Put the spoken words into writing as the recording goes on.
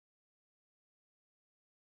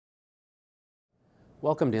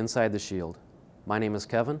Welcome to Inside the Shield. My name is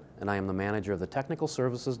Kevin, and I am the manager of the Technical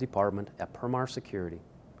Services Department at Permar Security.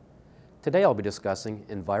 Today I'll be discussing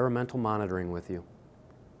environmental monitoring with you.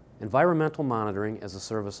 Environmental monitoring is a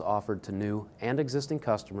service offered to new and existing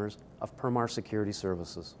customers of Permar Security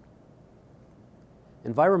Services.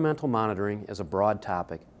 Environmental monitoring is a broad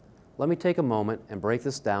topic. Let me take a moment and break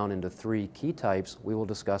this down into three key types we will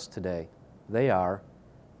discuss today. They are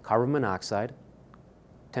carbon monoxide,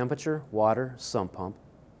 temperature, water, sump pump,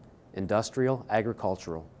 industrial,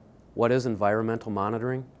 agricultural. What is environmental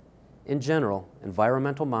monitoring? In general,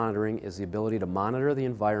 environmental monitoring is the ability to monitor the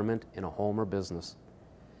environment in a home or business.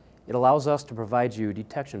 It allows us to provide you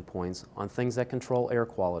detection points on things that control air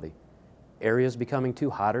quality, areas becoming too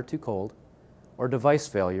hot or too cold, or device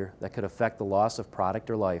failure that could affect the loss of product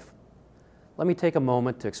or life. Let me take a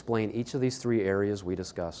moment to explain each of these three areas we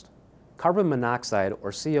discussed. Carbon monoxide,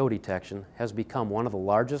 or CO detection, has become one of the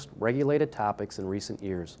largest regulated topics in recent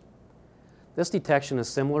years. This detection is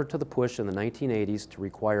similar to the push in the 1980s to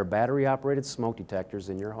require battery-operated smoke detectors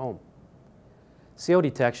in your home. CO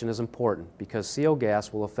detection is important because CO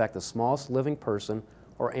gas will affect the smallest living person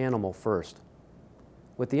or animal first.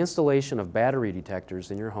 With the installation of battery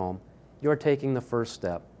detectors in your home, you are taking the first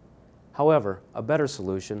step. However, a better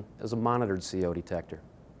solution is a monitored CO detector.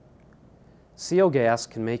 CO gas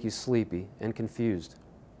can make you sleepy and confused.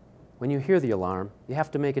 When you hear the alarm, you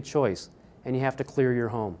have to make a choice and you have to clear your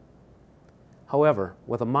home. However,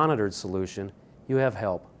 with a monitored solution, you have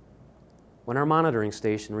help. When our monitoring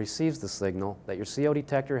station receives the signal that your CO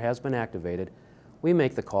detector has been activated, we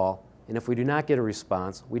make the call, and if we do not get a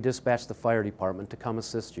response, we dispatch the fire department to come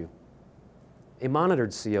assist you. A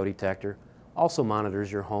monitored CO detector also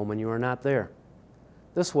monitors your home when you are not there.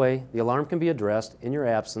 This way, the alarm can be addressed in your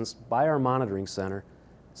absence by our monitoring center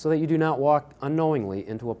so that you do not walk unknowingly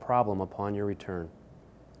into a problem upon your return.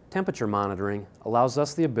 Temperature monitoring allows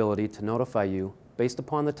us the ability to notify you based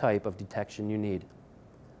upon the type of detection you need.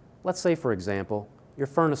 Let's say, for example, your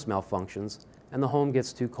furnace malfunctions and the home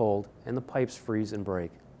gets too cold and the pipes freeze and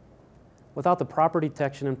break. Without the proper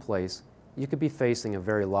detection in place, you could be facing a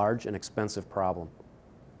very large and expensive problem.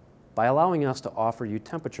 By allowing us to offer you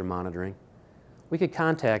temperature monitoring, we could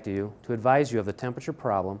contact you to advise you of the temperature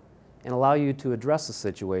problem and allow you to address the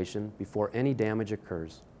situation before any damage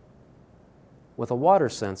occurs. With a water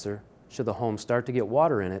sensor, should the home start to get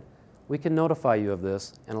water in it, we can notify you of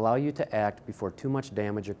this and allow you to act before too much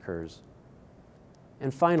damage occurs.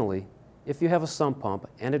 And finally, if you have a sump pump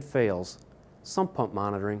and it fails, sump pump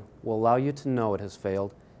monitoring will allow you to know it has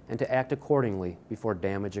failed and to act accordingly before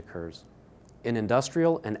damage occurs. In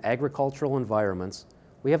industrial and agricultural environments,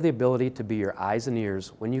 we have the ability to be your eyes and ears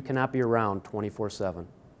when you cannot be around 24/7.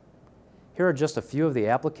 Here are just a few of the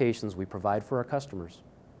applications we provide for our customers.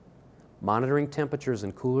 Monitoring temperatures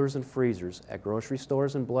in coolers and freezers at grocery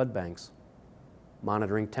stores and blood banks.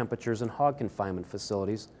 Monitoring temperatures in hog confinement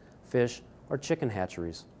facilities, fish, or chicken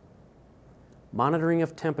hatcheries. Monitoring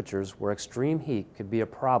of temperatures where extreme heat could be a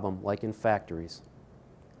problem, like in factories.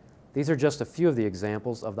 These are just a few of the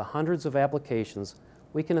examples of the hundreds of applications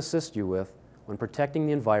we can assist you with when protecting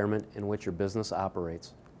the environment in which your business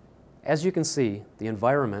operates. As you can see, the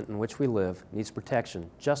environment in which we live needs protection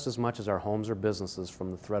just as much as our homes or businesses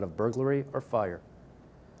from the threat of burglary or fire.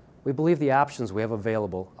 We believe the options we have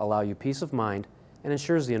available allow you peace of mind and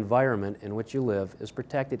ensures the environment in which you live is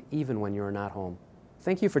protected even when you are not home.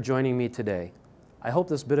 Thank you for joining me today. I hope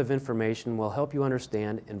this bit of information will help you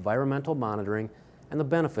understand environmental monitoring and the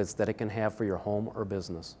benefits that it can have for your home or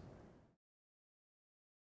business.